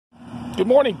Good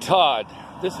morning, Todd.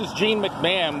 This is Gene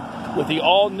McMahon with the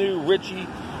all-new Ritchie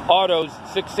Autos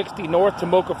 660 North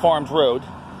Tomoka Farms Road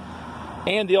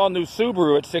and the all-new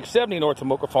Subaru at 670 North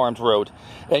Tomoka Farms Road.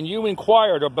 And you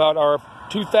inquired about our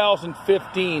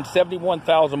 2015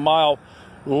 71,000-mile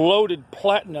loaded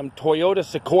platinum Toyota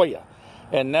Sequoia.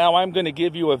 And now I'm going to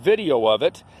give you a video of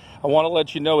it. I want to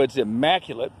let you know it's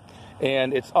immaculate.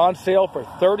 And it's on sale for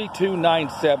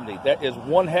 $32,970. That is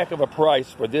one heck of a price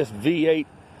for this V8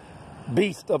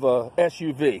 beast of a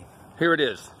SUV. Here it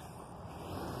is.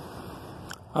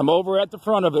 I'm over at the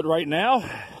front of it right now.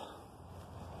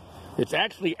 It's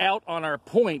actually out on our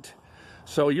point,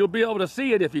 so you'll be able to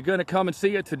see it if you're going to come and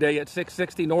see it today at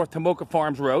 660 North Tomoka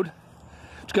Farms Road.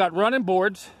 It's got running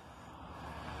boards,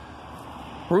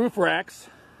 roof racks,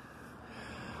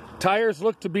 tires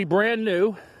look to be brand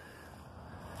new.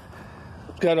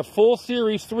 It's got a full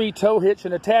Series 3 tow hitch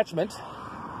and attachment,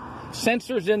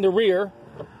 sensors in the rear.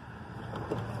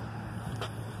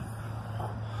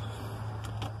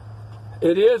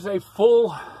 It is a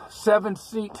full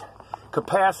 7-seat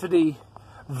capacity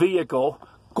vehicle,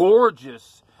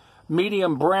 gorgeous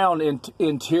medium brown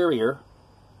interior,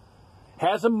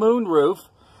 has a moonroof,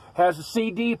 has a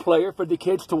CD player for the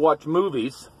kids to watch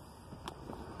movies,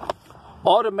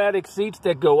 automatic seats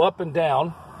that go up and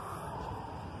down,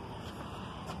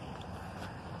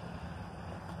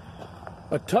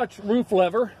 a touch roof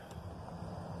lever,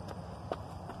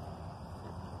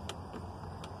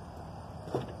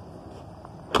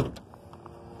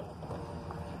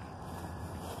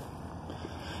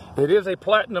 it is a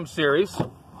Platinum Series.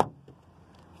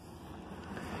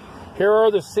 Here are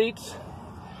the seats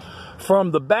from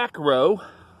the back row.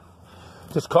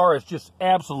 This car is just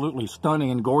absolutely stunning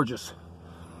and gorgeous.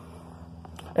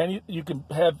 And you can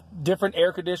have different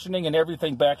air conditioning and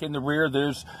everything back in the rear.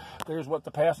 There's what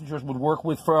the passengers would work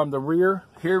with from the rear.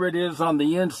 Here it is on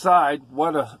the inside.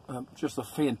 What just a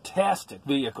fantastic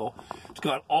vehicle. It's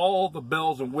got all the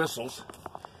bells and whistles.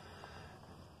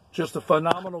 Just a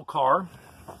phenomenal car.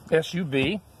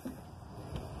 SUV.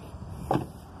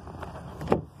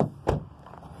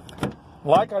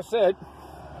 Like I said,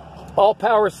 all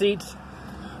power seats,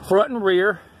 front and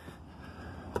rear.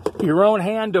 Your own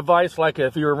hand device, like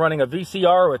if you were running a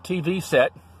VCR or a TV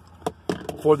set,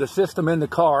 for the system in the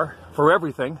car, for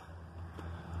everything.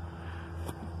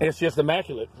 It's just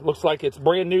immaculate. Looks like it's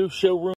brand new showroom.